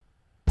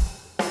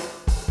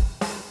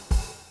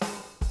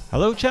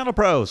Hello, Channel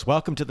Pros.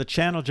 Welcome to the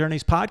Channel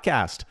Journeys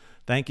podcast.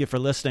 Thank you for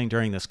listening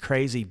during this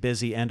crazy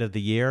busy end of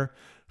the year.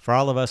 For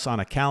all of us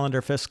on a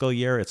calendar fiscal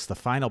year, it's the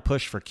final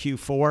push for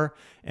Q4,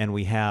 and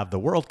we have the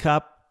World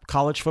Cup,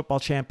 college football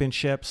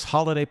championships,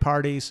 holiday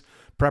parties,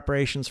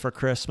 preparations for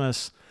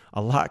Christmas,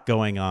 a lot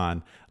going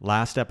on.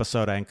 Last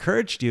episode, I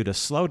encouraged you to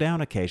slow down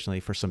occasionally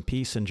for some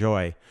peace and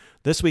joy.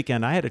 This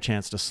weekend, I had a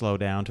chance to slow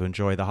down to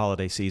enjoy the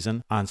holiday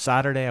season. On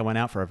Saturday, I went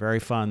out for a very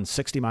fun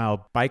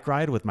 60-mile bike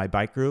ride with my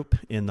bike group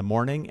in the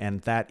morning,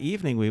 and that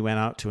evening, we went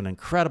out to an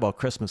incredible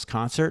Christmas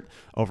concert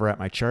over at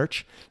my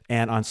church.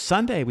 And on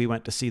Sunday, we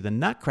went to see the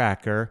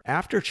Nutcracker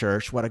after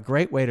church. What a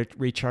great way to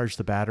recharge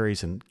the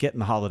batteries and get in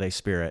the holiday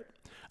spirit.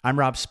 I'm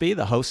Rob Spee,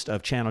 the host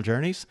of Channel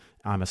Journeys.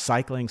 I'm a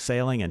cycling,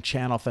 sailing, and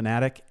channel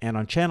fanatic, and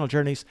on Channel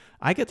Journeys,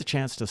 I get the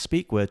chance to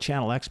speak with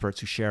channel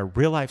experts who share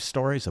real-life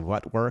stories of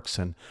what works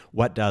and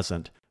what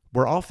doesn't.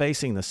 We're all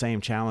facing the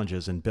same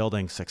challenges in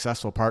building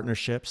successful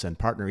partnerships and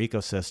partner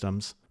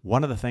ecosystems.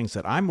 One of the things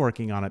that I'm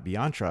working on at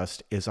Beyond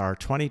Trust is our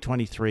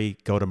 2023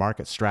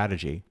 go-to-market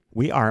strategy.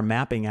 We are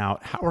mapping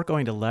out how we're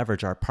going to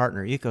leverage our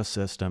partner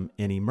ecosystem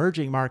in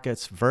emerging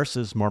markets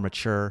versus more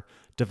mature,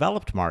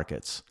 developed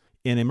markets.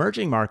 In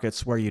emerging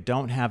markets where you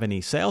don't have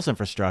any sales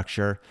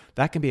infrastructure,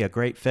 that can be a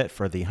great fit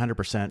for the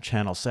 100%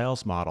 channel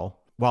sales model.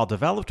 While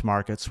developed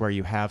markets where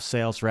you have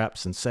sales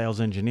reps and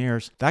sales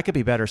engineers, that could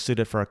be better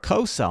suited for a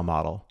co-sell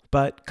model.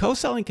 But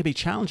co-selling can be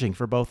challenging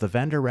for both the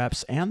vendor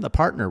reps and the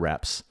partner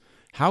reps.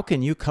 How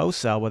can you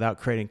co-sell without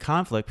creating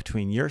conflict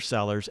between your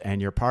sellers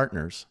and your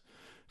partners?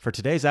 For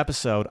today's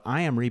episode,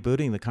 I am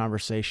rebooting the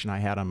conversation I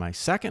had on my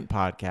second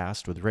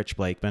podcast with Rich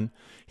Blakeman.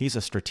 He's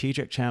a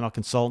strategic channel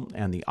consultant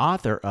and the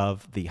author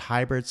of The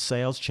Hybrid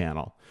Sales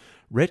Channel.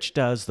 Rich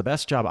does the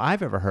best job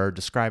I've ever heard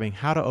describing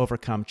how to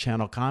overcome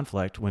channel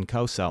conflict when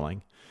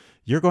co-selling.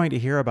 You're going to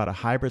hear about a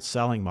hybrid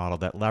selling model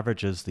that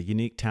leverages the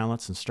unique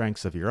talents and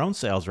strengths of your own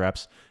sales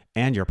reps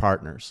and your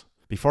partners.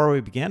 Before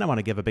we begin, I want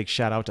to give a big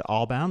shout out to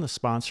Allbound, the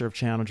sponsor of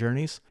Channel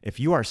Journeys. If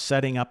you are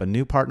setting up a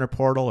new partner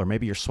portal or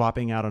maybe you're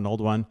swapping out an old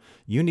one,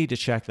 you need to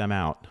check them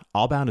out.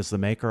 Allbound is the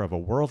maker of a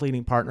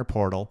world-leading partner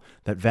portal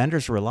that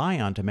vendors rely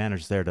on to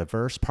manage their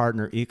diverse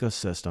partner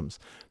ecosystems.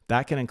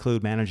 That can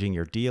include managing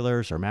your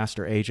dealers or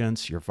master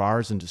agents, your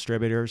VARs and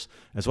distributors,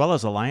 as well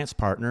as alliance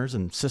partners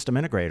and system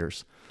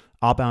integrators.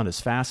 Allbound is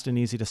fast and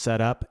easy to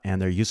set up,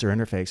 and their user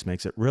interface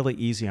makes it really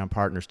easy on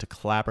partners to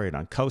collaborate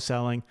on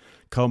co-selling,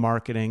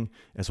 co-marketing,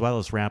 as well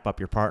as ramp up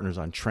your partners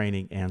on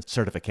training and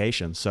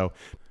certification. So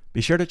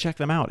be sure to check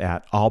them out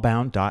at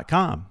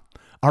allbound.com.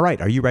 All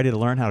right, are you ready to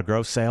learn how to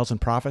grow sales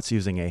and profits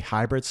using a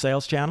hybrid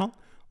sales channel?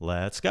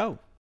 Let's go.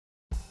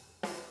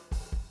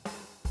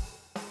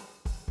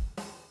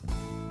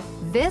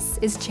 This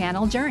is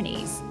Channel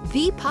Journeys,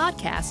 the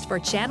podcast for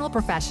channel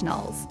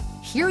professionals.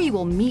 Here you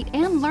will meet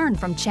and learn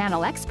from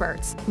channel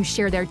experts who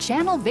share their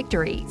channel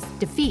victories,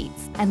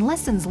 defeats, and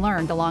lessons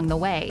learned along the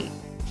way.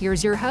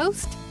 Here's your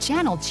host,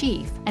 channel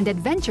chief and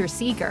adventure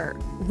seeker,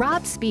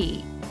 Rob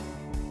Spee.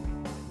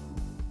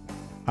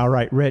 All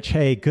right, Rich.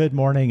 Hey, good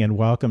morning and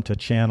welcome to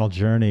Channel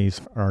Journeys,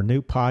 our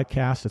new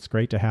podcast. It's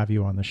great to have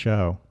you on the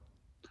show.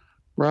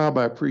 Rob,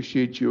 I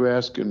appreciate you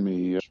asking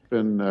me. It's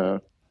been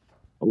a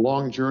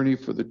long journey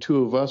for the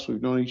two of us.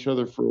 We've known each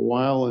other for a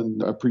while,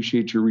 and I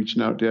appreciate you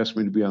reaching out to ask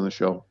me to be on the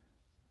show.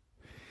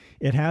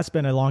 It has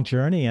been a long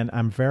journey, and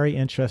I'm very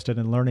interested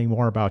in learning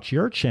more about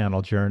your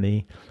channel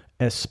journey,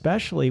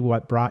 especially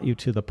what brought you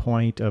to the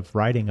point of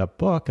writing a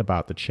book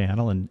about the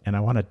channel, and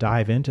I want to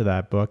dive into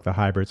that book, The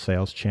Hybrid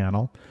Sales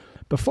Channel.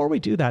 Before we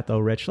do that, though,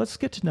 Rich, let's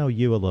get to know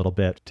you a little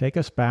bit. Take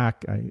us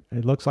back.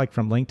 It looks like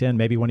from LinkedIn,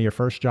 maybe one of your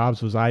first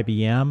jobs was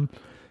IBM.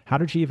 How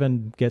did you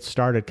even get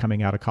started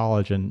coming out of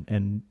college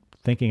and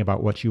thinking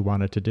about what you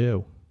wanted to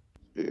do?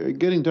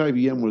 Getting to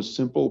IBM was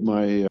simple.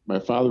 My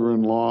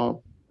father-in-law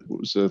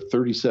was a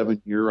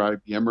 37-year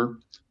IBMer.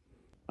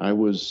 I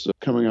was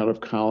coming out of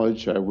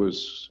college. I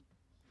was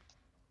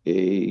a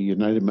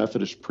United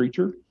Methodist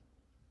preacher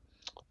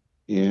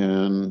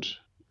and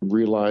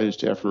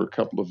realized after a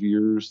couple of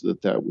years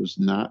that was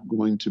not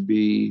going to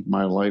be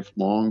my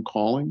lifelong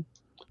calling.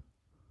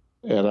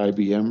 At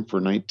IBM for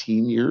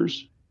 19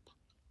 years.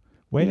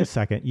 Wait a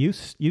second. You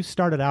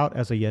started out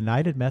as a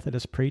United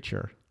Methodist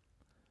preacher.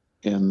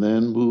 And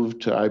then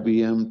moved to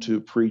IBM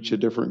to preach a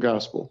different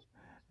gospel.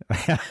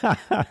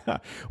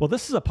 Well,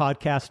 this is a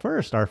podcast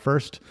first, our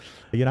first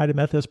United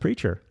Methodist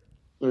preacher.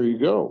 There you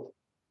go.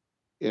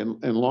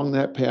 And along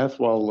that path,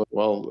 while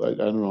I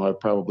don't know, I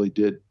probably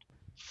did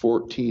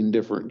 14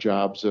 different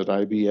jobs at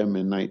IBM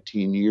in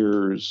 19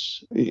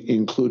 years,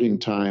 including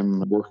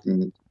time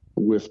working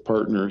with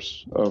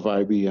partners of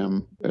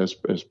IBM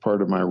as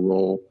part of my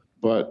role,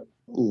 but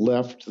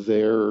left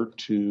there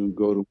to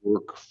go to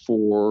work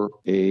for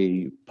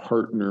a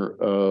partner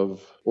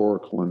of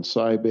Oracle and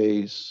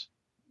Sybase,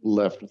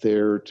 left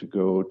there to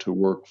go to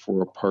work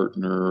for a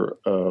partner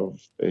of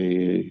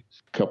a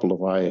couple of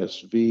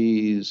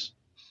ISVs,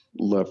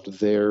 left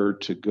there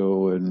to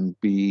go and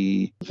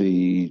be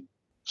the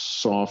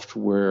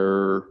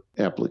software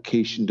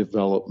application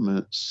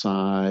development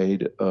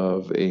side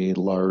of a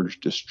large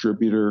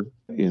distributor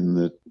in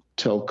the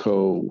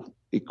telco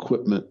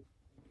equipment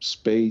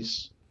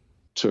space.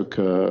 Took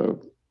a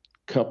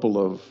couple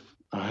of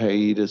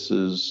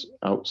hiatuses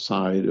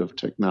outside of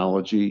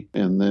technology,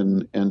 and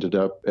then ended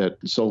up at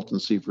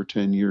consultancy for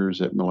 10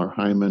 years at Miller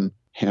Heiman,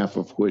 half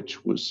of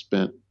which was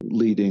spent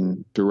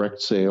leading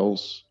direct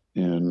sales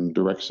and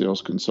direct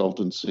sales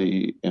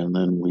consultancy. And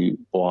then we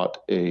bought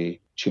a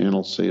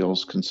channel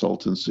sales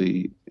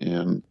consultancy,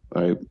 and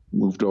I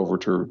moved over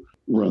to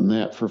run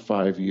that for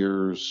 5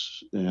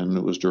 years. And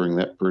it was during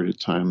that period of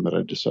time that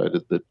I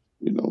decided that,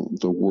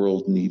 the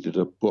world needed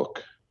a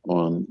book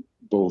on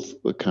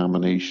both the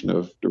combination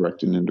of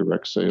direct and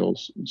indirect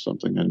sales, and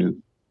something I knew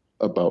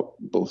about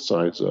both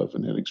sides of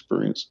and had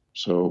experience.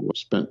 So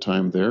spent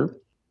time there.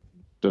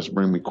 Doesn't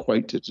bring me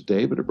quite to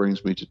today, but it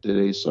brings me to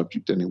today's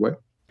subject anyway.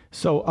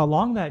 So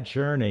along that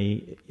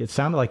journey, it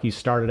sounded like you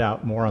started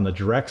out more on the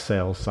direct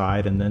sales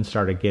side and then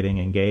started getting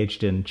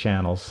engaged in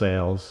channel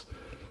sales.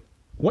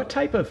 What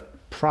type of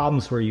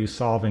problems were you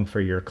solving for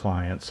your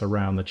clients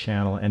around the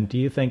channel? And do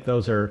you think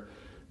those are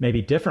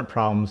maybe different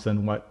problems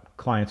than what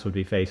clients would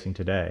be facing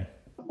today?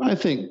 I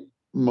think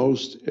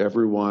most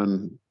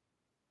everyone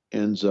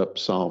ends up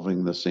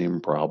solving the same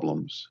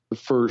problems. The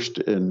first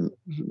and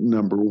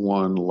number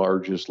one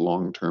largest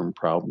long-term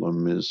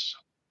problem is,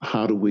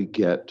 how do we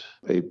get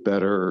a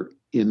better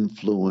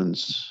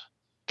influence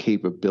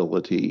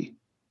capability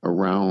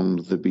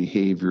around the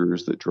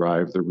behaviors that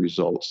drive the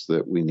results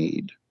that we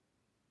need?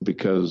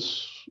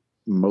 Because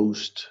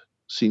most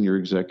senior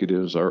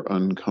executives are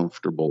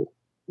uncomfortable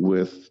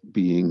with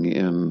being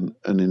in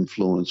an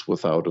influence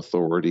without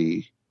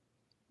authority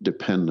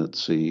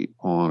dependency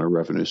on a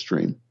revenue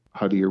stream.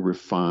 How do you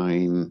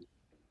refine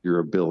your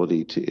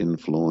ability to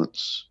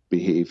influence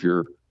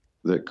behavior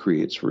that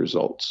creates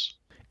results?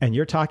 And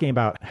you're talking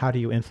about, how do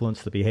you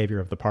influence the behavior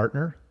of the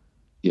partner?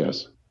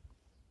 Yes.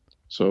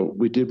 So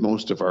we did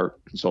most of our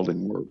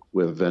consulting work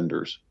with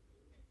vendors.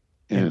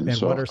 And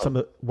so what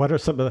are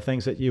some of the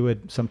things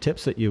that some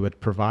tips that you would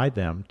provide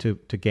them to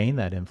gain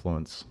that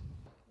influence?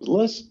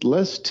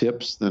 Less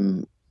tips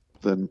than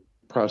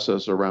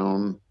process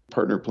around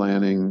partner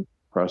planning,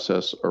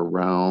 process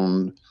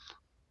around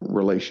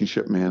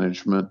relationship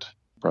management,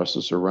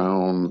 process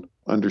around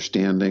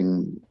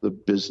understanding the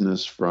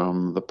business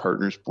from the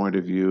partner's point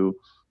of view.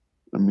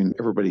 I mean,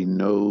 everybody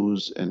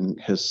knows and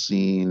has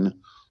seen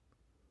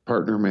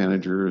partner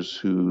managers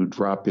who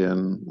drop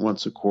in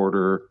once a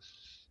quarter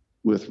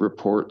with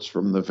reports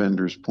from the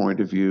vendor's point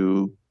of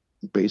view,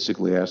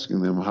 basically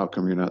asking them, how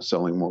come you're not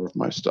selling more of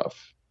my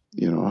stuff?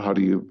 How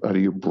do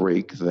you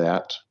break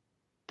that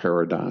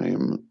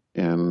paradigm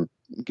and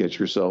get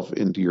yourself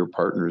into your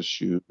partner's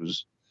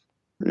shoes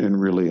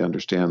and really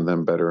understand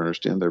them better,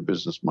 understand their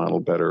business model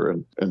better,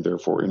 and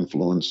therefore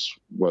influence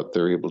what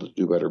they're able to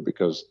do better,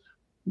 because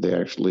they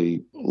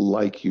actually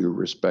like you,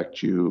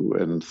 respect you,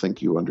 and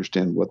think you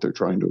understand what they're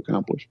trying to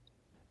accomplish.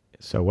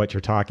 So what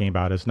you're talking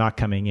about is not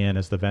coming in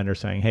as the vendor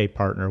saying, hey,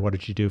 partner, what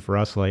did you do for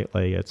us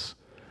lately? It's,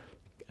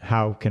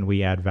 how can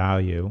we add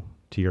value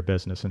to your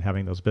business, and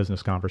having those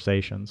business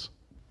conversations.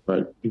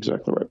 Right,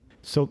 exactly right.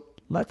 So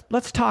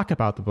let's talk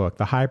about the book,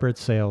 The Hybrid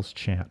Sales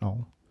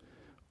Channel.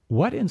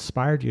 What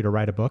inspired you to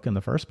write a book in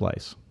the first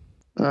place?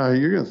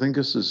 You're going to think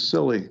this is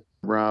silly,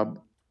 Rob.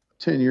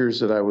 10 years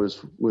that I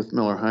was with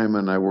Miller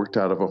Heiman, I worked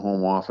out of a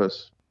home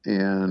office,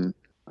 and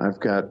I've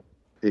got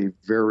a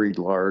very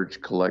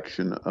large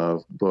collection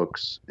of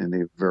books and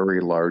a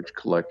very large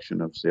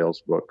collection of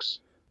sales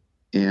books.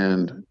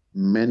 And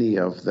many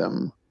of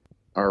them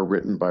are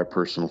written by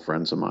personal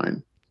friends of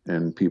mine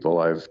and people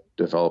I've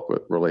developed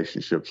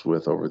relationships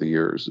with over the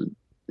years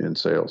in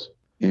sales.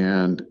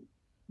 And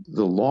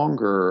the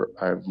longer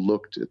I've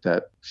looked at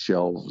that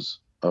shelves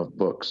of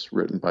books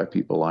written by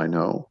people I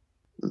know,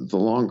 the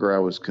longer I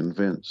was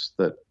convinced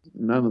that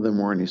none of them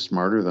were any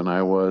smarter than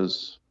I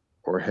was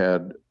or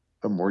had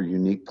a more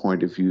unique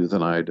point of view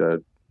than I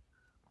did.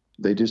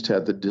 They just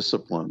had the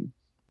discipline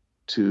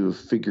to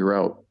figure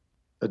out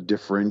a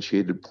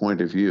differentiated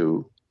point of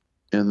view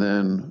and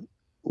then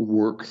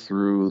work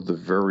through the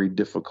very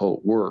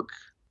difficult work,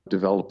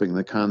 developing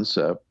the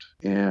concept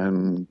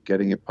and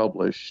getting it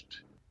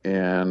published,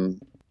 and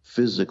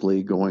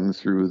physically going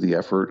through the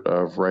effort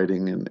of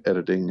writing and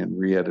editing and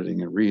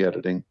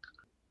re-editing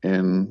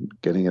and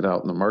getting it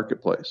out in the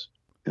marketplace.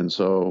 And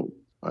so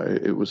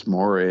it was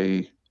more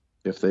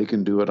if they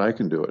can do it, I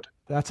can do it.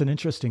 That's an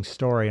interesting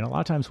story. And a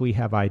lot of times we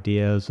have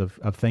ideas of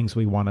things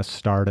we want to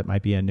start. It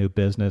might be a new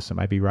business. It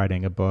might be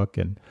writing a book.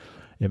 And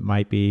it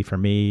might be, for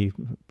me,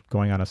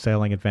 going on a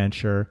sailing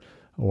adventure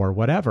or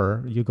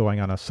whatever, you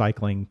going on a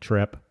cycling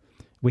trip.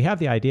 We have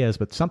the ideas,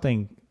 but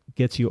something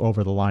gets you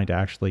over the line to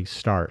actually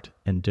start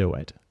and do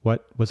it.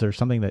 Was there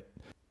something that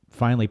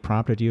finally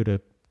prompted you to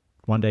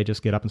one day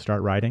just get up and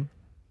start writing?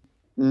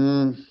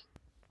 No,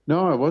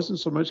 it wasn't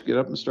so much get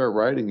up and start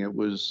writing. It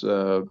was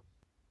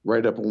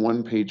write up a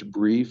one-page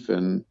brief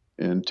and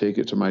take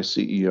it to my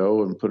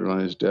CEO and put it on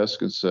his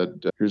desk and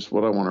said, here's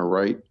what I want to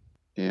write.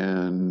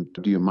 And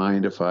do you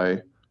mind if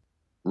I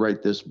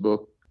write this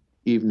book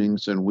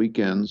evenings and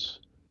weekends?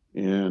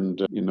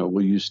 And,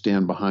 will you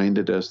stand behind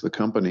it as the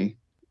company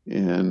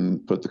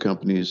and put the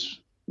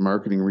company's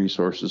marketing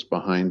resources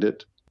behind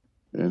it?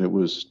 And it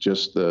was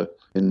just the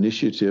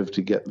initiative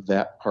to get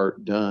that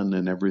part done,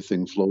 and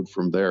everything flowed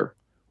from there.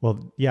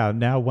 Well, yeah.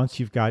 Now, once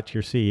you've got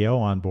your CEO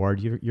on board,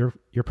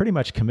 you're pretty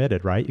much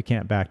committed, right? You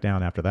can't back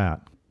down after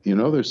that.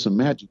 There's some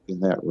magic in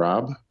that,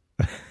 Rob.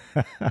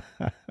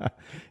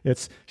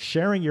 It's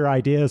sharing your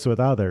ideas with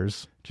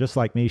others, just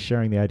like me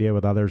sharing the idea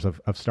with others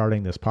of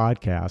starting this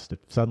podcast.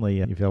 Suddenly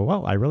you feel,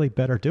 well, I really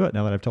better do it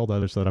now that I've told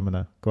others that I'm going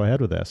to go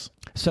ahead with this.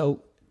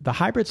 So the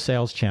hybrid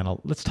sales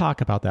channel, let's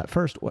talk about that.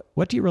 First,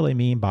 what do you really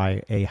mean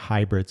by a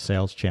hybrid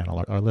sales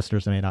channel? Our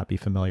listeners may not be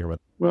familiar with.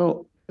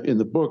 Well, in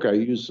the book, I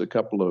use a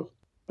couple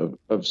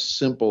of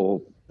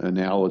simple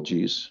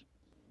analogies.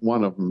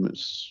 One of them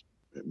is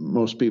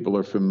most people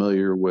are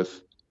familiar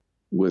with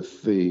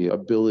the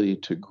ability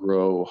to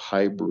grow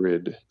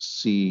hybrid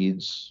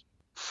seeds,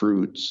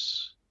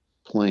 fruits,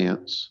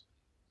 plants,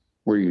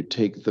 where you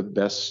take the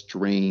best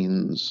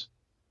strains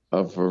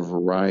of a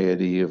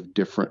variety of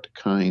different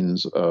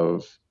kinds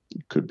of,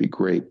 could be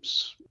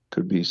grapes,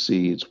 could be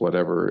seeds,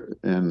 whatever,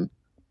 and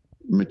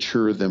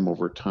mature them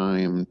over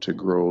time to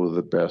grow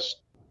the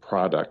best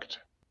product.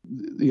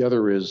 The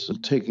other is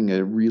taking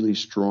a really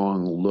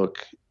strong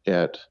look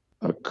at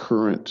a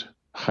current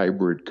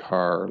hybrid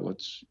car.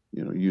 Let's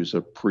use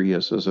a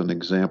Prius as an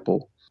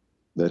example,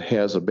 that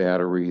has a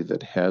battery,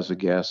 that has a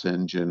gas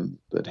engine,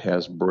 that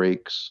has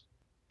brakes,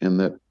 and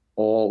that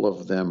all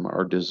of them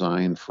are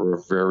designed for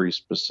a very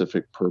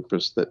specific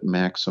purpose that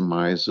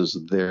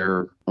maximizes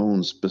their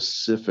own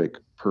specific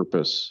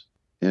purpose.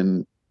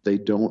 And they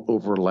don't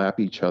overlap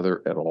each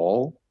other at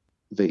all.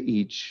 They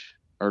each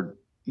are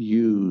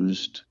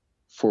used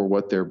for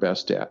what they're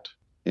best at.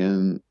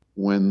 And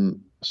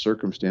when a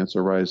circumstance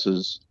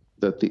arises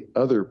that the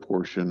other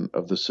portion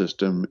of the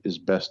system is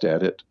best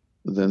at it,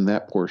 then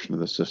that portion of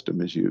the system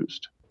is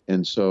used.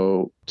 And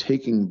so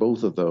taking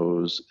both of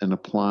those and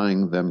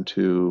applying them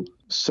to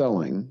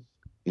selling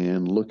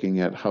and looking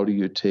at how do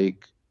you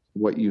take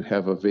what you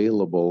have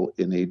available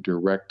in a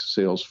direct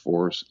sales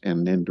force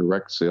and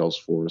indirect sales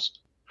force,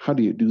 how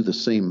do you do the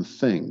same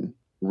thing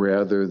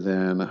rather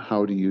than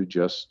how do you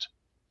just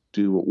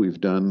do what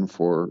we've done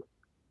for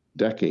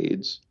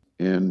decades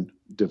and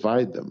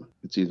divide them?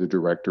 It's either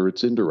direct or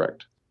it's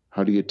indirect.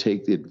 How do you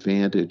take the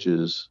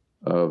advantages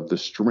of the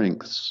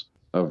strengths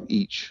of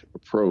each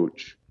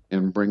approach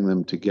and bring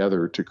them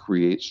together to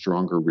create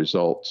stronger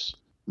results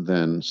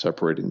than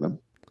separating them?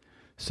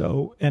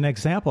 So an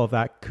example of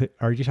that,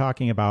 are you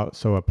talking about,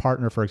 so a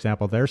partner, for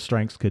example, their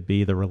strengths could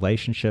be the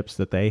relationships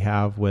that they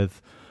have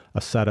with a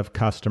set of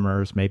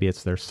customers. Maybe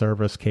it's their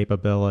service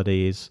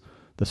capabilities.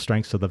 The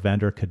strengths of the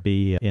vendor could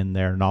be in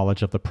their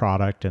knowledge of the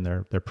product and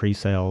their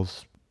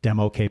pre-sales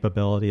demo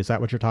capability. Is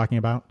that what you're talking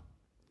about?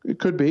 It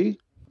could be.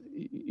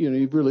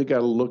 You've really got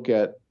to look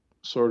at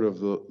sort of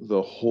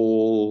the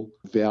whole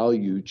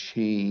value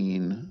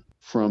chain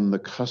from the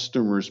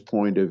customer's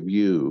point of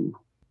view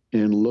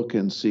and look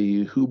and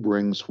see who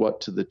brings what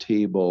to the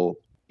table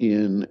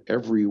in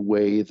every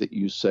way that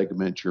you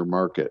segment your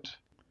market.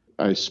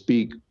 I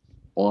speak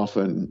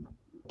often,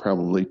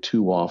 probably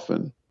too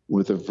often,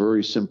 with a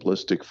very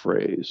simplistic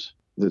phrase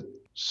that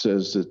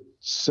says that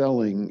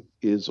selling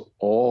is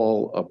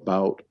all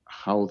about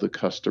how the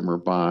customer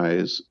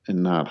buys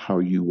and not how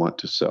you want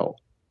to sell.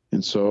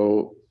 And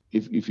so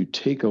if you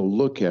take a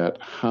look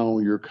at how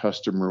your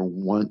customer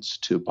wants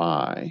to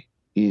buy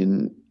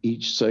in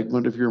each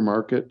segment of your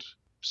market,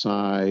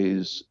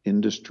 size,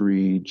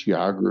 industry,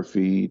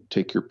 geography,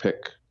 take your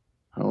pick,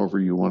 however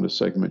you want to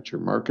segment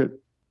your market,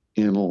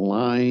 and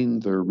align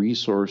the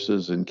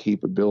resources and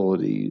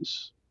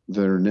capabilities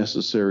that are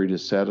necessary to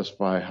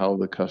satisfy how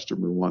the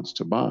customer wants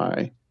to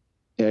buy,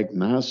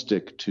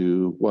 agnostic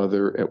to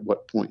whether at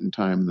what point in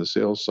time in the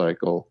sales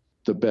cycle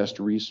the best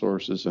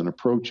resources and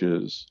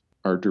approaches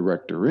are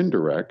direct or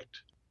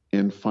indirect,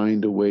 and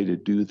find a way to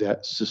do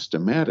that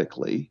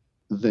systematically,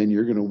 then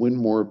you're going to win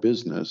more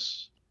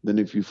business than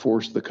if you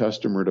force the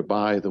customer to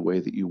buy the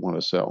way that you want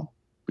to sell.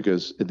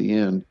 Because at the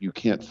end, you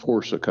can't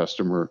force a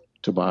customer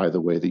to buy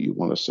the way that you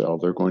want to sell.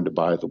 They're going to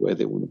buy the way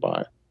they want to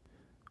buy.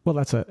 Well,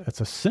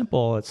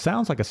 it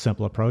sounds like a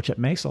simple approach. It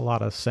makes a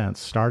lot of sense,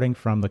 starting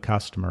from the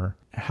customer.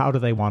 How do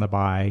they want to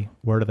buy?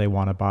 Where do they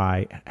want to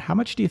buy? How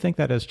much do you think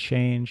that has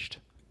changed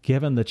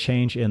given the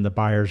change in the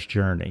buyer's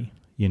journey?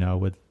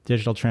 With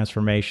digital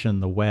transformation,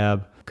 the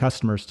web,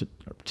 customers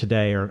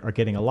today are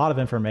getting a lot of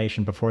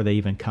information before they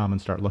even come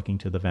and start looking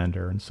to the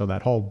vendor. And so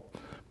that whole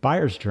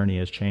buyer's journey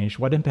has changed.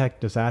 What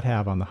impact does that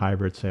have on the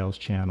hybrid sales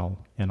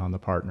channel and on the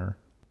partner?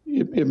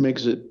 It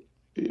makes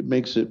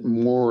it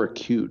more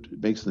acute.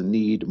 It makes the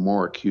need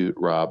more acute,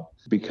 Rob,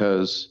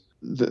 because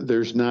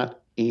there's not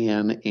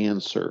an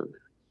answer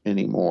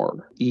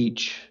anymore.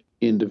 Each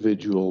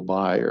individual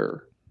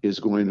buyer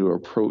is going to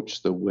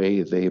approach the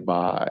way they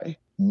buy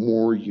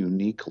more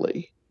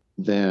uniquely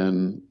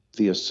than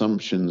the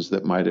assumptions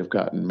that might have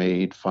gotten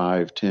made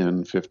 5,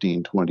 10,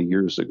 15, 20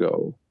 years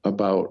ago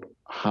about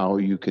how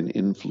you can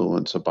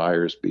influence a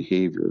buyer's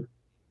behavior,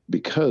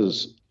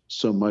 because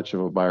so much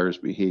of a buyer's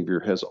behavior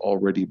has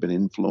already been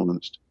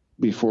influenced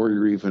before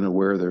you're even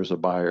aware there's a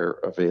buyer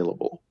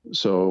available.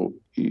 So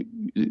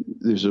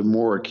there's a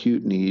more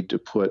acute need to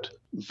put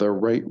the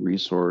right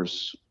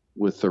resource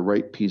with the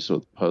right piece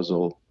of the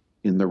puzzle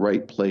in the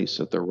right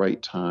place at the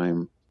right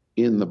time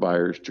in the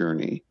buyer's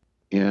journey,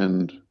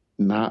 and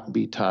not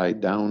be tied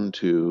down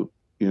to,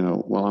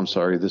 well, I'm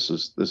sorry, this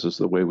is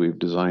the way we've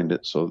designed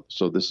it, so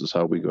this is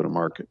how we go to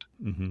market.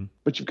 Mm-hmm.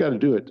 But you've got to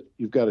do it.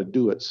 You've got to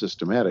do it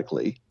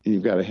systematically, and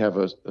you've got to have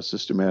a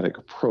systematic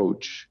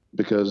approach,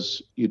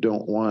 because you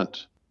don't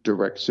want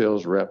direct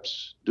sales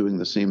reps doing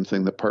the same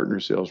thing that partner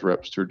sales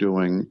reps are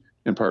doing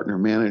and partner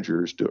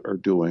managers are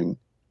doing,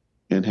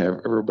 and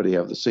have everybody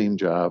have the same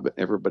job, and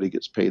everybody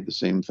gets paid the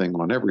same thing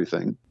on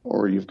everything,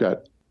 or you've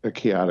got a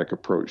chaotic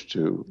approach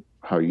to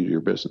how you do your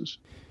business.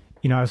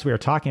 As we were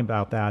talking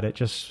about that, it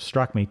just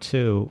struck me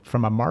too,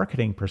 from a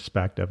marketing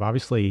perspective.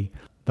 Obviously,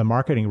 the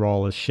marketing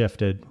role is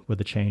shifted with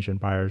the change in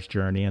buyer's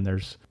journey, and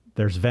there's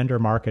vendor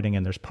marketing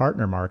and there's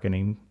partner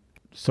marketing.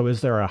 So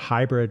is there a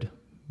hybrid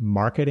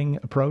marketing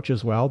approach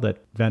as well that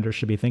vendors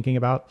should be thinking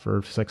about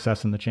for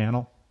success in the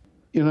channel?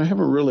 I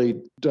haven't really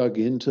dug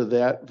into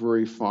that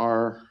very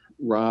far,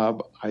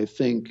 Rob. I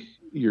think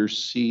you're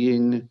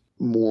seeing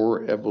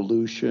more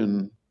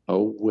evolution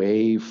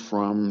away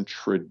from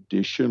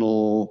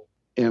traditional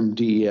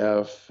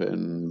MDF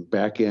and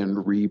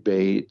back-end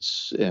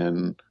rebates,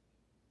 and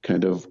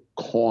kind of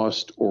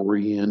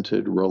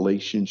cost-oriented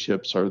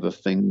relationships are the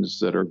things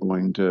that are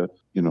going to,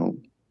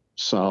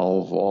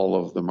 solve all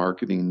of the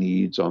marketing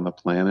needs on the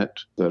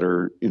planet, that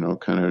are,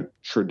 kind of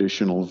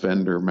traditional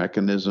vendor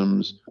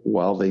mechanisms.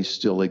 While they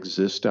still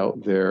exist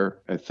out there,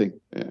 I think,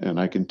 and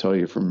I can tell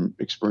you from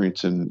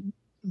experience in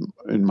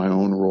my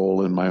own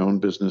role, in my own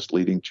business,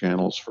 leading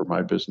channels for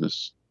my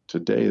business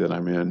today that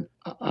I'm in,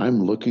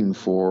 I'm looking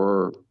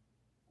for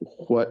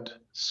what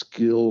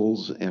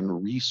skills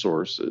and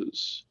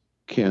resources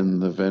can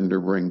the vendor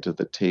bring to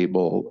the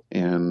table,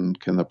 and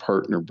can the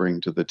partner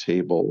bring to the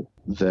table,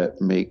 that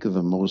make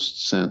the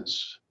most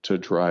sense to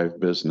drive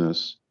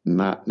business,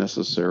 not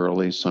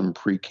necessarily some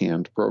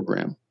pre-canned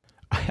program.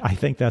 I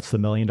think that's the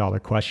 $1 million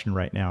question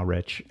right now,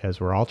 Rich, as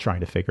we're all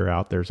trying to figure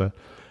out. There's a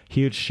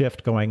huge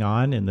shift going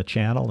on in the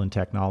channel and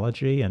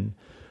technology, and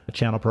the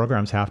channel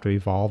programs have to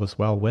evolve as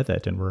well with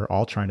it, and we're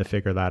all trying to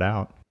figure that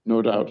out.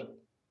 No doubt.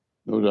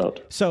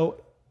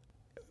 So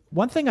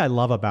one thing I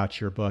love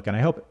about your book, and I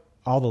hope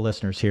all the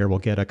listeners here will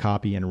get a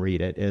copy and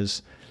read it,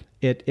 is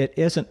it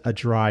isn't a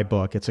dry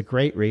book. It's a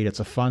great read.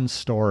 It's a fun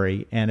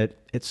story, and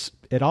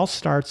it all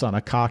starts on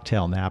a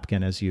cocktail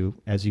napkin as you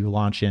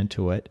launch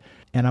into it.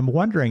 And I'm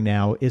wondering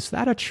now, is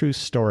that a true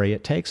story?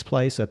 It takes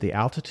place at the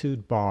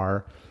Altitude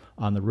Bar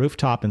on the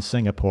rooftop in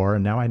Singapore,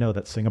 and now I know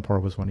that Singapore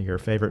was one of your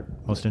favorite,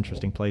 most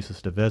interesting places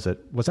to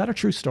visit. Was that a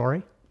true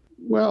story?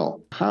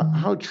 Well,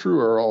 how true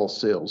are all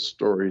sales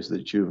stories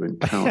that you've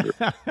encountered?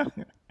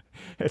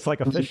 It's like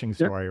a fishing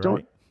story,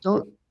 right?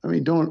 Don't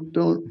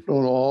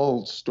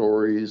all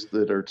stories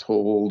that are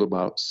told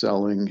about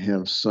selling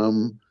have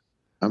some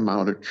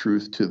amount of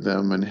truth to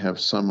them and have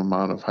some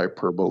amount of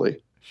hyperbole?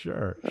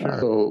 Sure.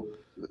 So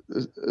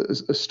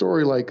a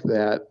story like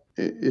that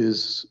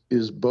is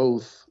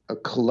both a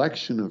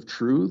collection of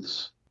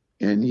truths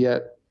and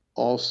yet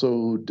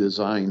also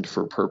designed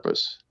for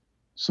purpose.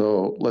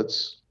 So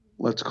let's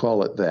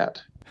call it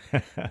that.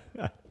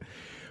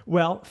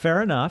 Well,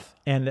 fair enough.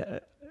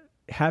 And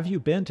have you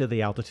been to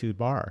the Altitude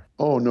Bar?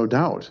 Oh, no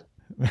doubt.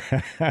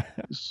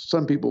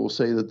 Some people will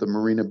say that the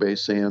Marina Bay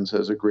Sands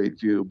has a great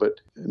view, but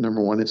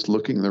number one, it's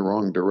looking the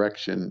wrong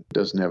direction. It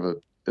doesn't have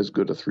as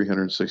good a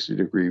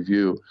 360-degree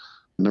view.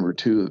 Number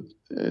two,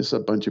 it's a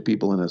bunch of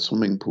people in a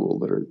swimming pool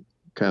that are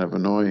kind of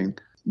annoying.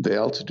 The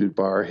Altitude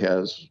Bar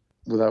has,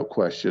 without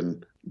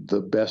question, the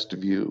best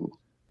view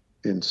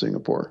in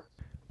Singapore.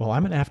 Well,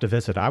 I'm going to have to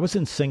visit. I was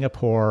in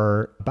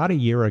Singapore about a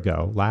year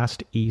ago,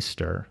 last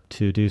Easter,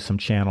 to do some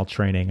channel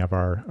training of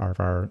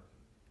our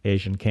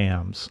Asian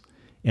cams.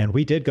 And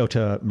we did go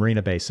to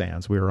Marina Bay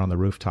Sands. We were on the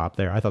rooftop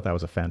there. I thought that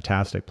was a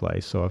fantastic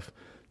place. So if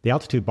the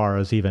Altitude Bar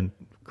is even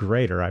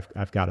greater,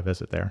 I've got to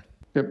visit there.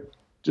 Yep.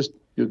 Just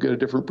you'll get a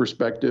different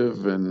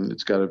perspective, and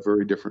it's got a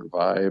very different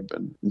vibe,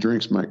 and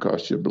drinks might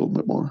cost you a little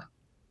bit more.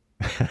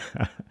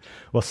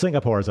 Well,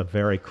 Singapore is a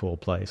very cool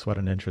place. What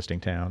an interesting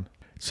town.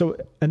 So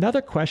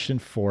another question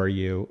for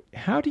you,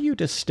 how do you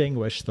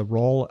distinguish the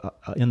role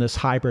in this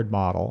hybrid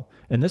model?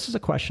 And this is a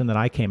question that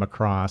I came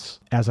across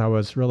as I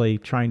was really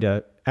trying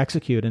to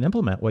execute and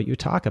implement what you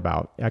talk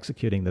about,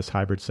 executing this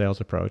hybrid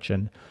sales approach.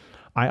 And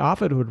I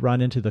often would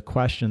run into the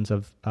questions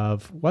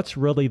of what's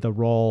really the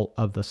role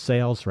of the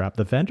sales rep,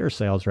 the vendor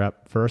sales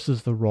rep,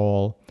 versus the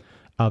role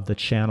of the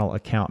channel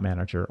account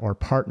manager or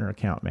partner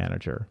account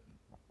manager.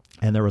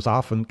 And there was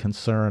often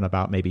concern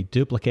about maybe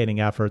duplicating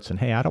efforts and,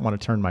 hey, I don't want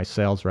to turn my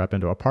sales rep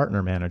into a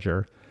partner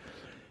manager.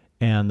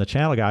 And the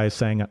channel guy is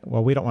saying,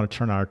 well, we don't want to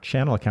turn our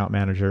channel account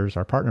managers,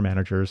 our partner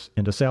managers,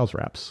 into sales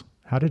reps.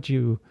 How did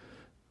you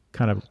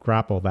kind of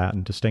grapple that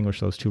and distinguish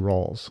those two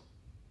roles?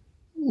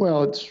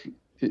 Well,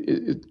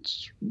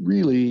 it's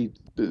really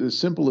the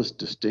simplest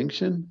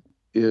distinction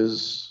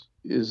is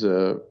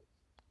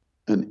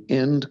an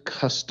end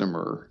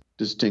customer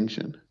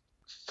distinction.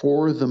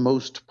 For the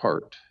most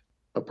part,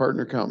 a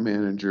partner account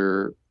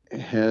manager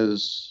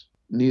has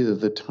neither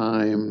the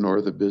time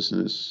nor the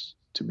business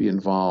to be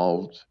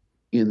involved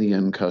in the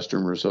end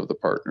customers of the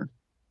partner.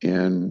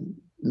 And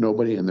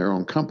nobody in their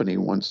own company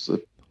wants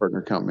the partner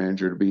account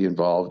manager to be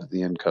involved in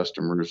the end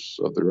customers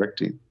of the direct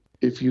team.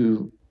 If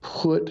you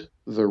put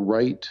the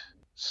right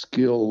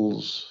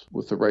skills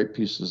with the right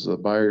pieces of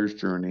the buyer's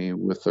journey,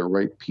 with the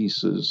right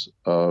pieces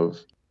of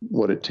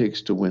what it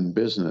takes to win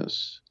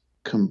business,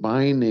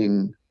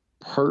 combining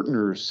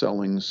partner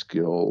selling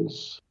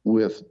skills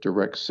with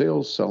direct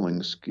sales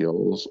selling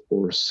skills,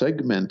 or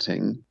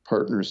segmenting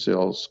partner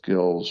sales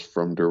skills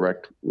from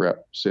direct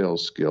rep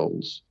sales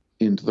skills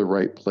into the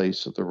right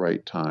place at the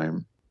right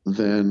time,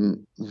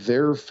 then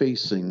they're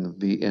facing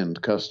the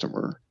end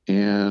customer,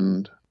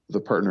 and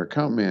the partner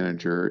account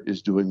manager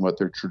is doing what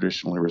they're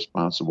traditionally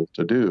responsible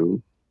to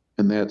do,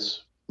 and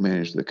that's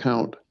manage the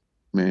account,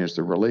 manage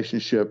the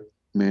relationship,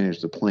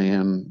 manage the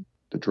plan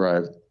to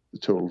drive the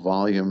total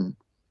volume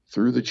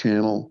through the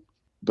channel,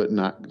 but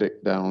not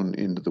get down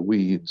into the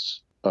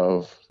weeds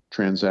of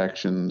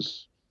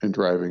transactions and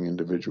driving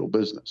individual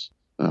business.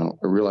 Now,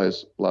 I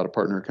realize a lot of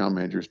partner account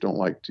managers don't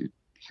like to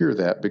hear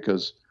that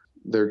because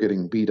they're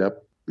getting beat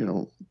up,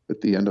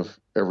 at the end of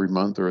every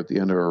month or at the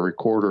end of every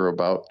quarter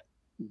about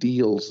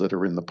deals that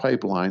are in the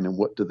pipeline and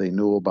what do they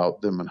know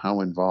about them and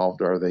how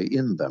involved are they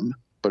in them.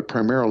 But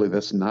primarily,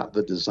 that's not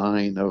the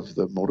design of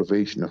the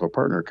motivation of a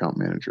partner account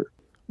manager.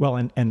 Well,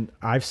 and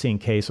I've seen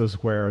cases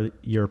where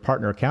your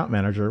partner account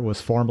manager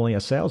was formerly a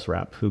sales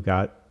rep who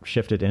got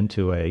shifted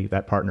into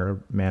that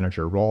partner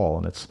manager role.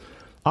 And it's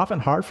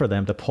often hard for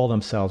them to pull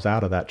themselves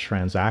out of that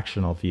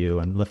transactional view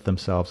and lift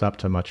themselves up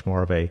to much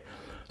more of a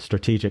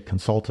strategic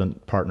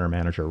consultant partner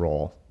manager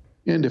role.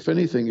 And if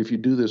anything, if you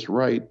do this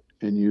right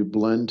and you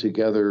blend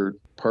together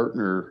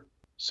partner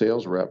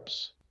sales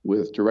reps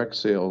with direct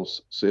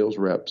sales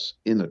reps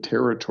in a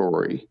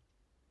territory,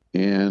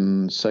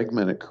 and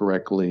segment it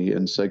correctly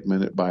and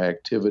segment it by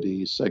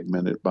activity,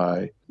 segment it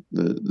by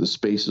the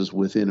spaces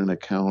within an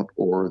account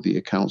or the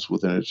accounts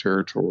within a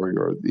territory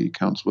or the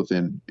accounts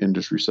within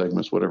industry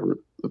segments, whatever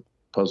the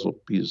puzzle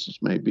pieces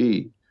may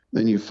be,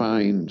 then you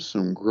find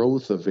some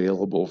growth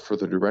available for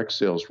the direct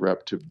sales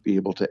rep to be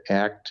able to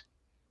act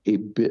a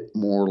bit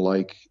more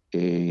like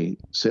a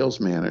sales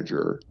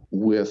manager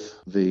with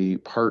the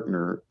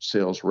partner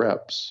sales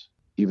reps,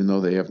 even though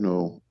they have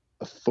no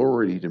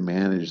authority to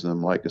manage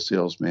them like a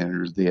sales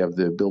manager. They have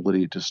the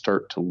ability to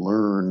start to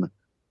learn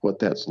what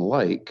that's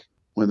like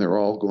when they're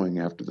all going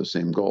after the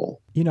same goal.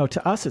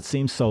 To us, it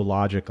seems so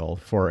logical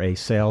for a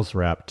sales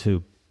rep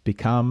to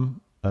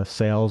become a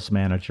sales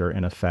manager,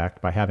 in effect,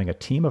 by having a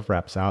team of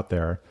reps out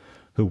there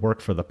who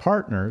work for the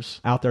partners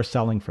out there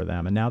selling for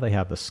them. And now they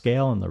have the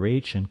scale and the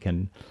reach and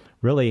can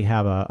really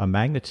have a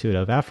magnitude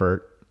of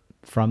effort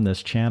from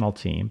this channel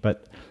team.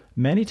 But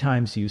many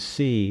times you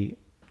see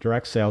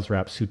direct sales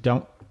reps who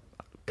don't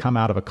come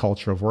out of a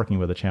culture of working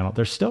with a channel.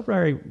 They're still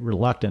very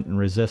reluctant and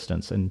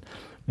resistant. And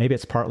maybe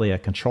it's partly a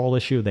control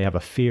issue. They have a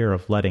fear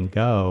of letting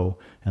go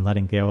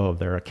of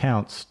their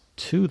accounts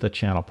to the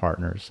channel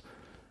partners.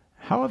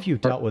 How have you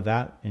dealt with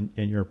that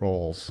in your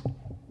roles?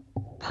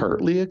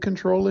 Partly a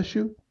control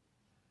issue?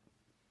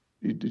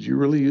 Did you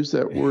really use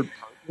that word?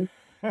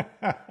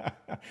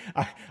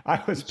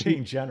 I was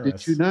being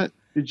generous.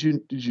 Did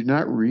you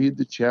not read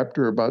the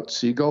chapter about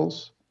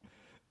seagulls?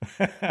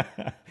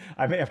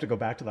 I may have to go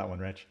back to that one,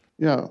 Rich.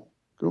 Yeah,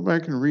 go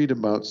back and read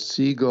about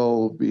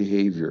seagull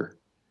behavior.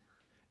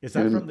 Is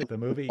that from the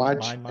movie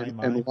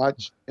Mine?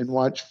 And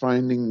watch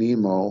Finding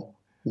Nemo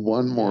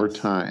one more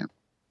time.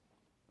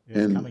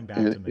 It's coming back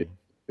to me.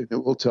 It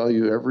will tell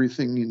you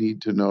everything you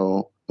need to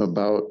know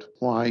about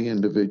why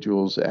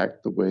individuals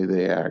act the way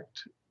they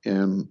act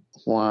and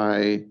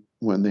why,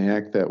 when they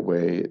act that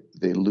way,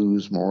 they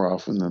lose more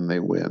often than they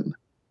win.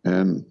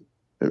 And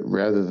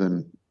rather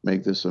than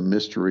make this a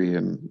mystery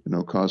and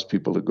cause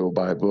people to go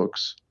buy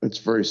books, it's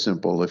very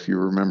simple. If you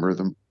remember,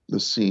 the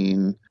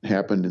scene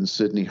happened in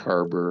Sydney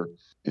Harbor,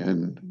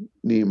 and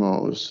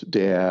Nemo's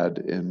dad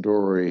and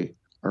Dory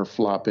are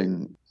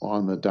flopping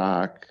on the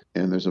dock,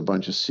 and there's a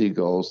bunch of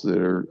seagulls that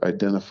are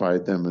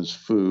identified them as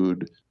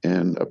food,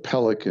 and a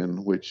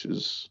pelican, which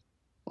is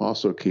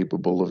also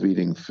capable of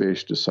eating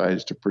fish,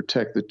 decides to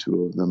protect the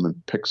two of them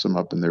and picks them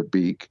up in their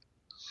beak.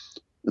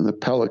 And the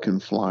pelican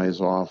flies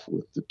off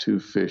with the two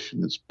fish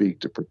in its beak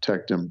to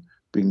protect him,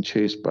 being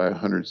chased by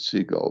 100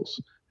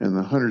 seagulls. And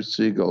the 100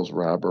 seagulls,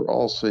 Rob, are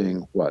all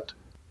saying what?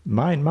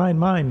 Mine, mine,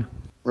 mine.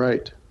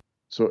 Right.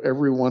 So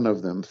every one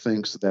of them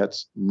thinks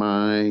that's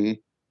my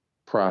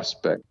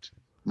prospect,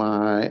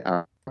 my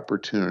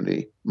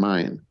opportunity,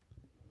 mine.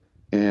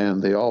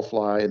 And they all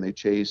fly and they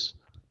chase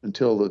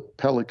until the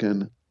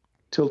pelican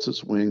tilts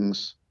its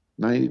wings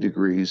 90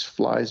 degrees,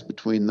 flies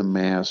between the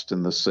mast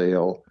and the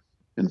sail,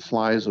 and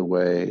flies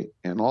away,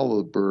 and all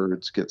of the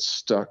birds get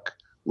stuck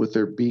with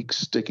their beaks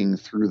sticking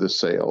through the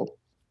sail,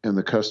 and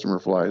the customer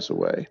flies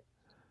away.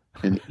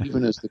 And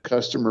even as the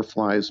customer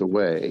flies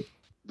away,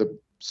 the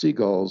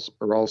seagulls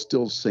are all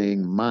still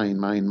saying mine,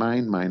 mine,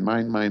 mine, mine,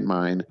 mine, mine,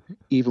 mine,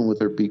 even with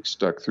their beaks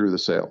stuck through the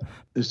sail.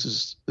 This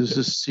is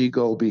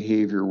seagull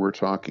behavior we're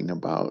talking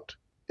about,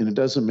 and it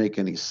doesn't make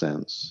any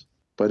sense,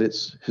 but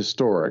it's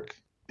historic.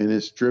 And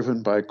it's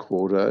driven by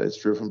quota, it's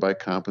driven by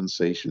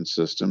compensation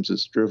systems,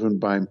 it's driven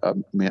by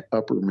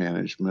upper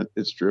management,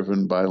 it's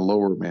driven by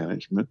lower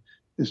management,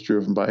 it's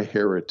driven by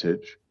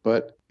heritage,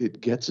 but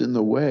it gets in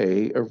the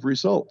way of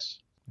results.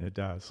 It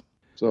does.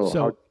 So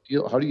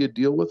how do you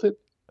deal with it?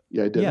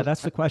 Yeah,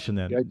 that's the question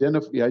then. You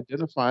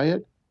identify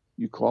it,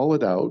 you call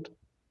it out,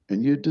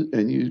 and you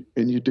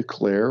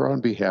declare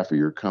on behalf of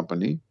your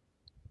company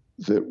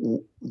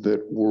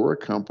that we're a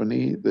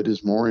company that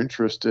is more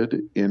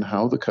interested in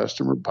how the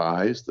customer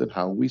buys than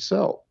how we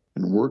sell.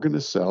 And we're going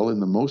to sell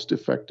in the most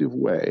effective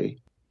way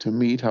to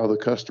meet how the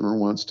customer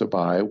wants to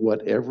buy,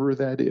 whatever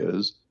that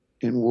is.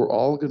 And we're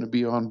all going to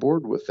be on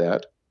board with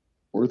that.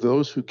 Or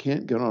those who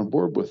can't get on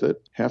board with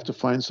it have to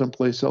find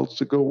someplace else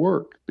to go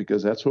work,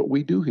 because that's what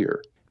we do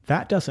here.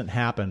 That doesn't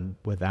happen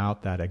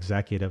without that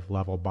executive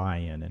level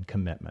buy-in and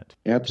commitment.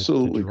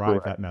 Absolutely to drive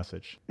correct. That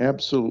message.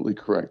 Absolutely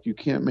correct. You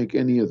can't make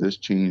any of this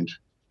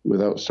change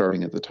without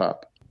starting at the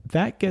top.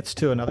 That gets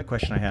to another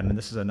question I had, and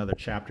this is another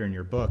chapter in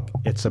your book.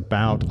 It's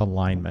about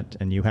alignment,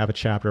 and you have a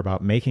chapter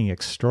about making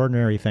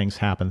extraordinary things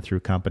happen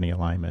through company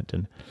alignment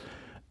and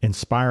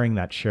inspiring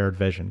that shared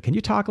vision. Can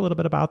you talk a little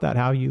bit about that,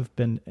 how you've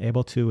been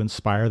able to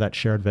inspire that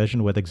shared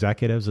vision with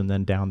executives and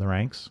then down the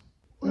ranks?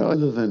 Well,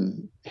 other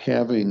than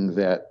having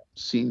that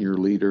senior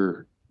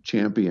leader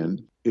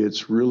champion,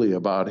 it's really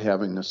about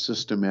having a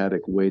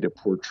systematic way to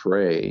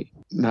portray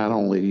not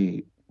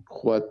only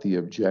what the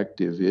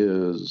objective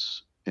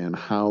is and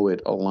how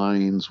it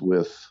aligns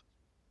with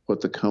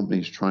what the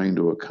company's trying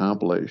to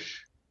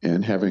accomplish,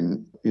 and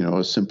having, a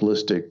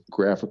simplistic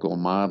graphical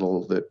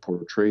model that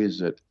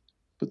portrays it,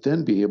 but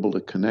then be able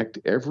to connect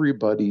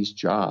everybody's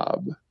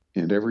job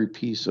and every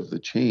piece of the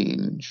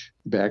change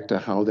back to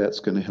how that's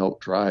going to help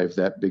drive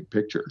that big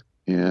picture.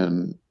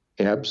 And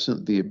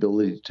absent the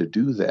ability to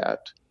do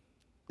that,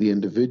 the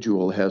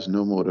individual has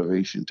no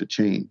motivation to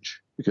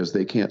change, because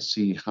they can't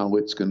see how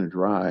it's going to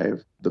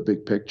drive the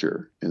big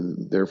picture,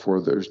 and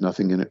therefore there's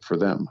nothing in it for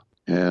them.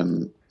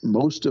 And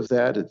most of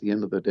that, at the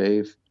end of the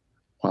day,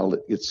 while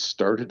it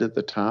started at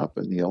the top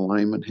and the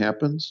alignment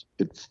happens,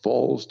 it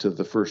falls to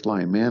the first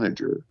line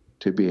manager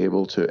to be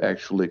able to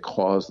actually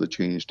cause the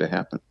change to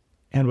happen.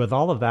 And with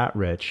all of that,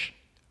 Rich,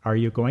 are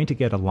you going to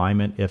get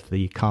alignment if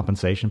the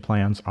compensation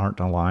plans aren't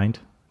aligned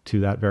to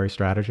that very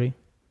strategy?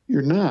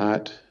 You're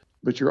not,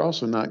 but you're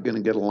also not going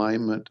to get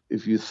alignment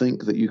if you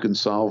think that you can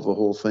solve the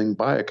whole thing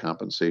by a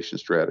compensation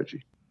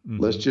strategy.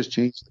 Mm-hmm. Let's just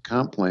change the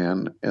comp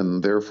plan,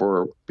 and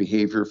therefore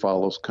behavior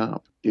follows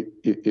comp.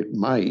 It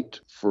might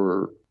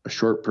for a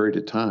short period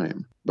of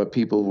time, but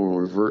people will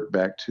revert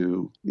back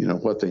to,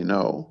 what they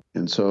know.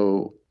 And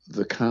so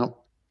the comp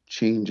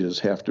changes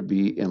have to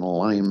be in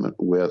alignment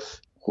with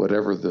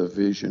whatever the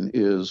vision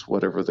is,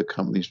 whatever the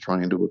company's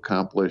trying to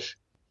accomplish,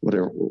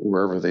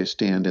 wherever they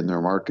stand in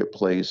their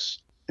marketplace,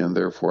 and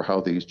therefore how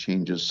these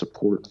changes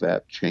support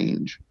that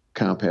change.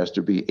 Comp has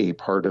to be a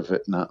part of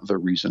it, not the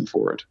reason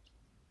for it.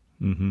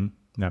 Mm-hmm.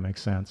 That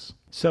makes sense.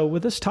 So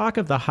with this talk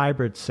of the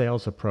hybrid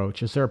sales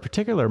approach, is there a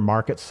particular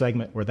market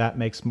segment where that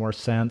makes more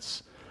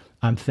sense?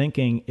 I'm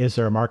thinking, is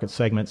there a market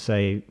segment,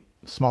 say,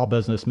 small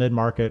business,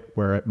 mid-market,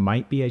 where it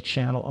might be a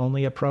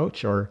channel-only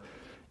approach, or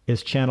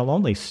is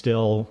channel-only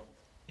still,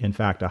 in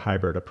fact, a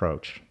hybrid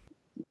approach?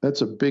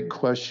 That's a big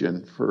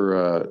question for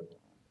a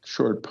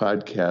short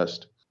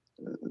podcast.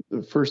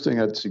 The first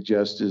thing I'd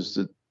suggest is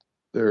that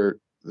there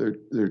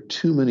are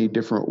too many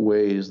different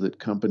ways that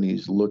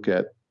companies look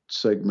at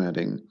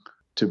segmenting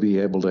to be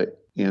able to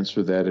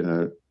answer that in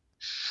a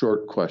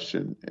short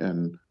question.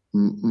 And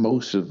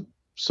most of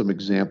some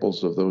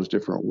examples of those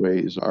different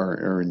ways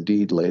are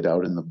indeed laid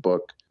out in the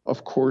book.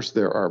 Of course,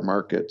 there are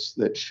markets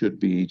that should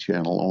be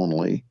channel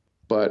only,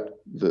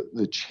 but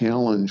the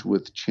challenge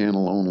with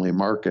channel only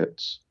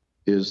markets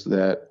is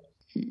that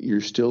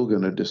you're still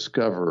going to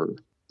discover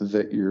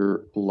that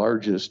your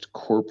largest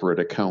corporate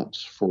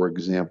accounts, for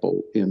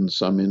example, in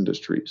some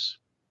industries,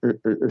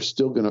 are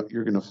still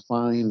you're going to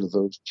find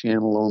those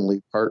channel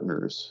only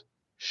partners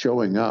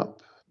showing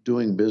up,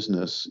 doing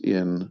business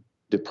in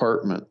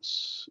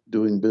departments,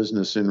 doing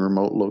business in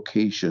remote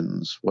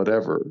locations,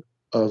 whatever,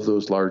 of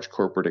those large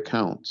corporate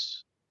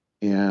accounts.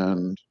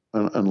 And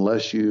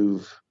unless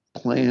you've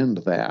planned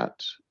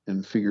that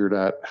and figured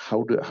out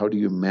how do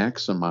you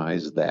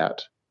maximize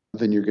that,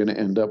 then you're going to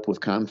end up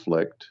with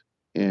conflict,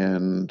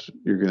 and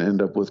you're going to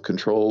end up with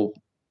control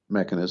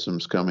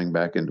mechanisms coming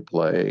back into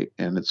play,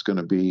 and it's going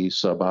to be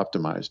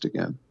sub-optimized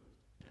again.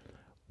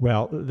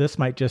 Well, this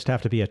might just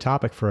have to be a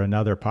topic for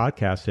another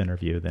podcast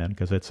interview then,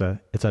 because it's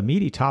a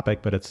meaty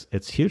topic, but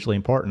it's hugely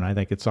important. I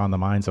think it's on the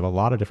minds of a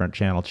lot of different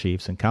channel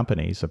chiefs and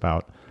companies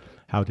about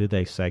how do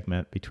they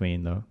segment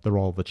between the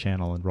role of the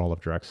channel and role of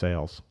direct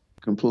sales?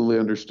 Completely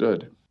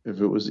understood.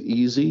 If it was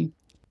easy,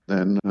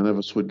 then none of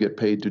us would get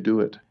paid to do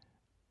it.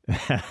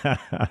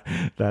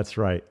 That's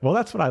right. Well,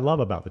 that's what I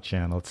love about the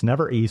channel. It's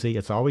never easy.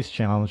 It's always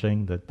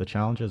challenging. The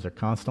challenges are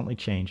constantly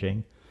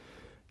changing.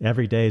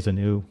 Every day is a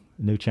new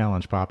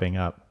challenge popping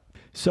up.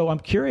 So I'm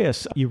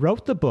curious, you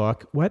wrote the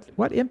book.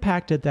 What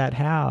impact did that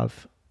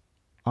have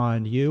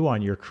on you,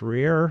 on your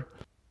career?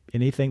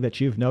 Anything that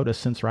you've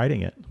noticed since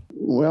writing it?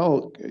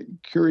 Well,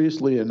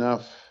 curiously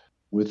enough,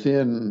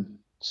 within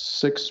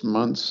 6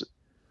 months,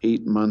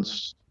 8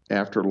 months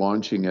after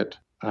launching it,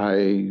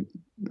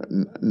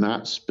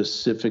 not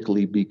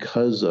specifically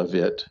because of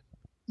it,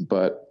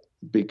 but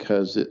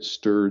because it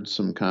stirred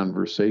some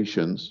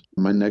conversations.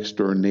 My next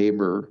door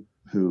neighbor,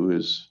 who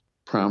is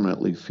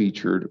prominently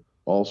featured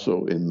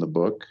also in the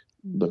book,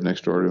 lived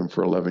next door to him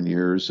for 11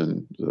 years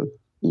and a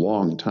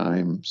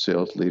long-time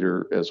sales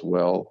leader as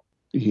well.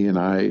 He and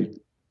I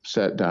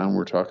sat down,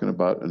 we're talking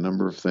about a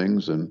number of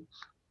things, and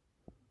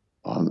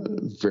on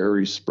the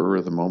very spur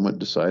of the moment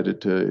decided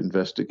to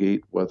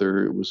investigate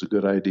whether it was a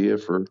good idea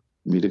for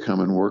me to come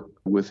and work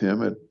with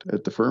him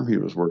at the firm he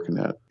was working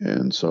at.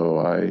 And so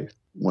I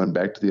went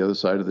back to the other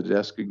side of the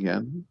desk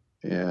again.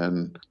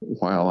 And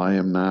while I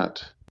am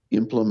not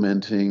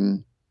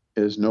implementing,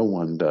 as no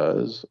one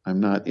does, I'm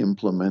not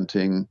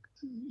implementing,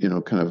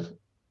 kind of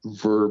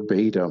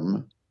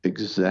verbatim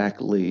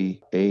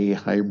exactly a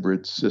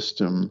hybrid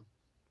system,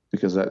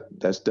 because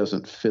that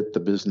doesn't fit the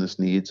business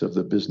needs of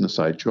the business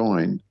I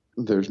joined.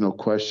 There's no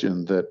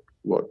question that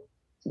what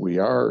we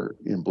are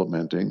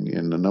implementing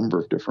in a number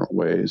of different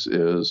ways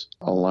is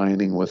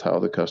aligning with how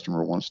the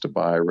customer wants to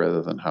buy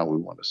rather than how we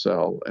want to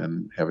sell,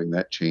 and having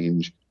that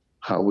change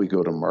how we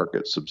go to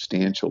market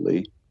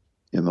substantially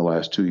in the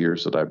last 2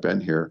 years that I've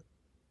been here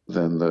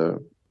than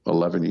the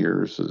 11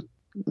 years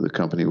the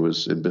company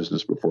was in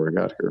business before I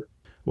got here.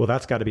 Well,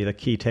 that's got to be the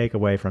key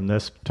takeaway from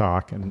this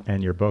talk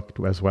and your book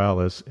as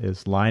well,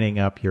 is lining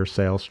up your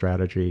sales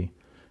strategy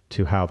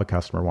to how the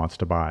customer wants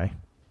to buy.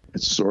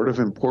 It's sort of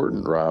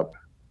important, Rob.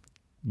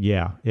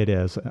 Yeah, it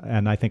is.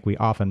 And I think we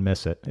often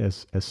miss it,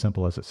 as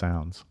simple as it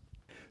sounds.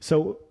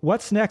 So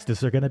what's next? Is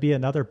there going to be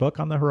another book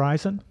on the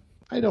horizon?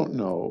 I don't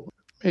know.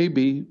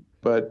 Maybe,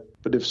 but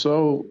if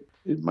so,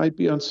 it might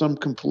be on some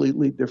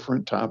completely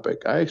different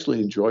topic. I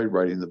actually enjoyed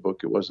writing the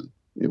book. It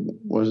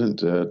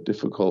wasn't a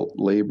difficult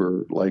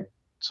labor like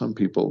some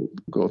people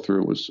go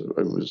through. It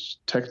was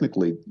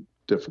technically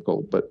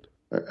difficult, but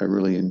I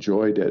really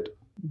enjoyed it.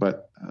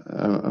 But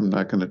I'm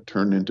not going to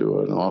turn into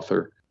an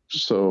author.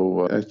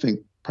 So I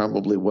think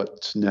probably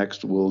what's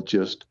next will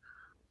just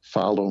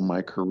follow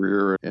my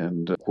career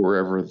and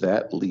wherever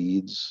that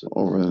leads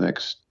over the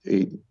next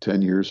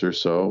 8-10 years or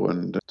so,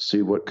 and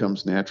see what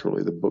comes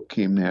naturally. The book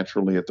came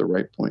naturally at the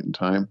right point in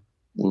time.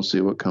 We'll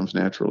see what comes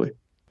naturally.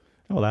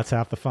 Well, that's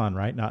half the fun,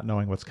 right? Not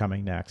knowing what's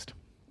coming next.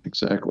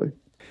 Exactly.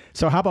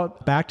 So how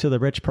about back to the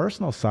Rich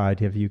personal side?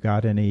 Have you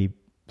got any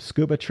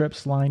scuba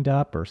trips lined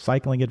up or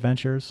cycling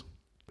adventures?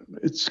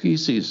 It's ski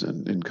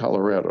season in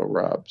Colorado,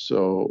 Rob.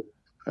 So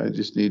I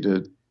just need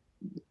to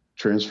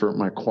transfer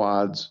my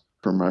quads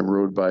from my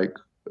road bike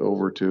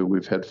over to,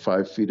 we've had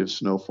 5 feet of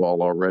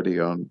snowfall already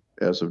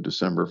as of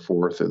December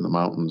 4th in the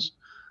mountains.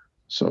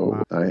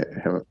 So wow. I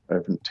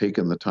haven't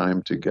taken the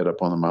time to get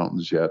up on the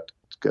mountains yet.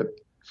 It's got a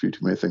few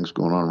too many things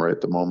going on right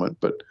at the moment,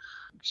 but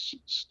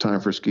it's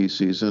time for ski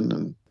season.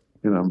 And,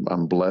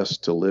 I'm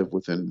blessed to live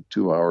within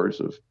 2 hours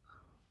of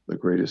the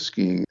greatest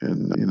skiing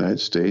in the United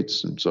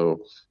States. And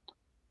so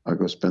I'll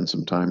go spend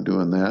some time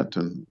doing that,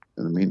 and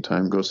in the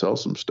meantime, go sell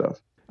some stuff.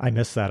 I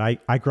miss that.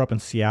 I grew up in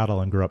Seattle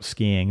and grew up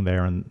skiing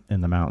there in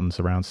the mountains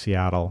around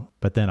Seattle.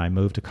 But then I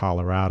moved to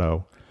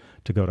Colorado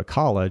to go to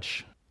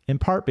college, in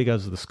part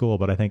because of the school,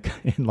 but I think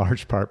in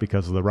large part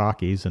because of the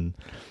Rockies. And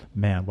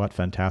man, what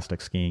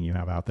fantastic skiing you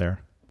have out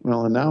there.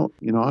 Well, and now,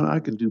 I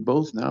can do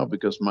both now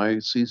because my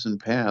season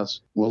pass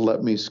will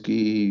let me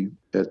ski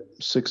at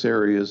 7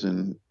 areas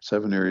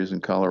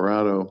in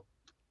Colorado,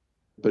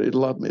 but it'll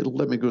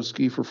let me go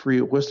ski for free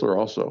at Whistler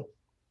also.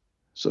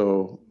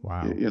 So,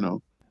 wow.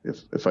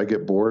 If I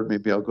get bored,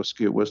 maybe I'll go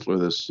ski at Whistler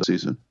this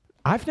season.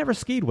 I've never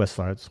skied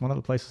Whistler. It's one of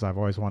the places I've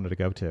always wanted to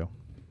go to.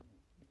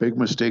 Big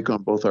mistake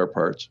on both our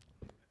parts.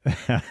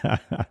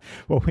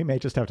 Well, we may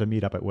just have to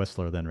meet up at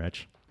Whistler then,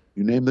 Rich.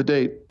 You name the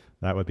date.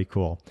 That would be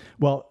cool.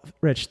 Well,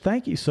 Rich,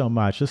 thank you so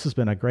much. This has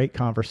been a great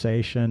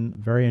conversation,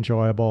 very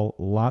enjoyable,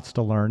 lots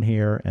to learn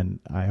here, and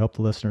I hope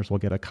the listeners will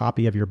get a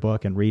copy of your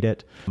book and read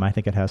it. I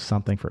think it has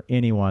something for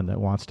anyone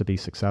that wants to be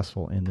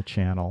successful in the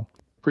channel.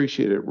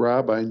 Appreciate it,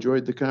 Rob. I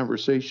enjoyed the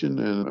conversation,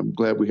 and I'm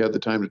glad we had the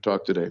time to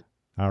talk today.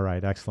 All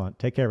right, excellent.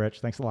 Take care,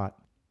 Rich. Thanks a lot.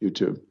 You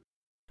too.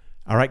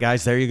 All right,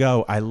 guys, there you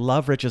go. I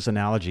love Rich's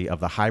analogy of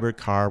the hybrid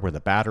car where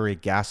the battery,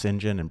 gas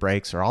engine, and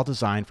brakes are all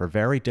designed for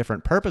very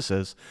different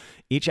purposes,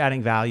 each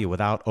adding value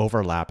without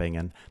overlapping,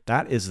 and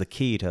that is the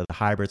key to the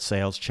hybrid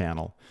sales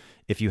channel.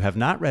 If you have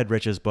not read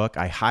Rich's book,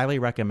 I highly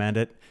recommend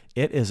it.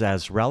 It is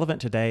as relevant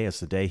today as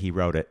the day he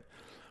wrote it.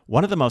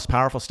 One of the most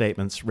powerful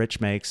statements Rich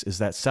makes is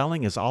that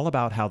selling is all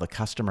about how the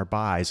customer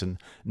buys and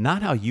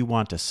not how you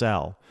want to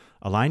sell.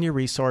 Align your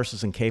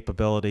resources and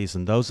capabilities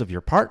and those of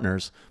your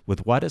partners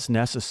with what is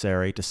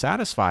necessary to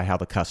satisfy how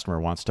the customer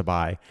wants to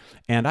buy.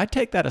 And I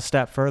take that a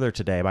step further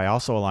today by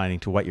also aligning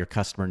to what your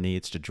customer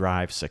needs to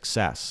drive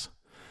success.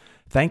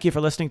 Thank you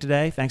for listening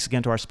today. Thanks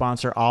again to our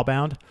sponsor,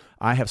 Allbound.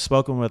 I have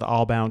spoken with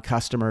Allbound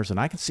customers, and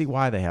I can see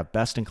why they have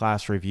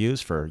best-in-class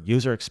reviews for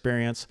user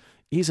experience,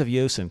 ease of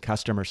use, and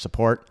customer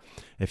support.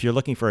 If you're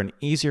looking for an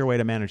easier way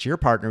to manage your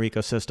partner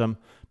ecosystem,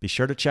 be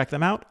sure to check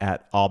them out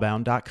at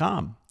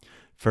allbound.com.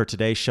 For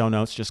today's show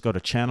notes, just go to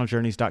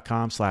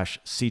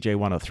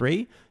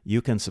channeljourneys.com/CJ103.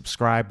 You can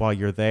subscribe while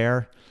you're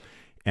there.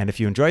 And if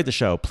you enjoyed the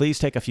show, please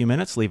take a few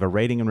minutes, leave a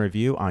rating and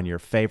review on your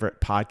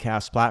favorite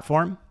podcast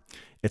platform.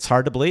 It's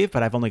hard to believe,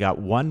 but I've only got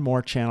one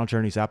more Channel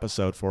Journeys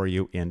episode for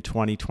you in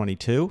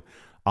 2022.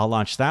 I'll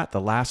launch that the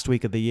last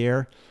week of the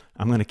year.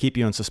 I'm going to keep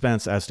you in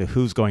suspense as to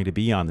who's going to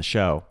be on the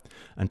show.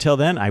 Until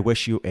then, I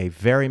wish you a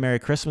very Merry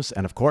Christmas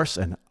and, of course,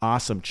 an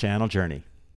awesome Channel Journey.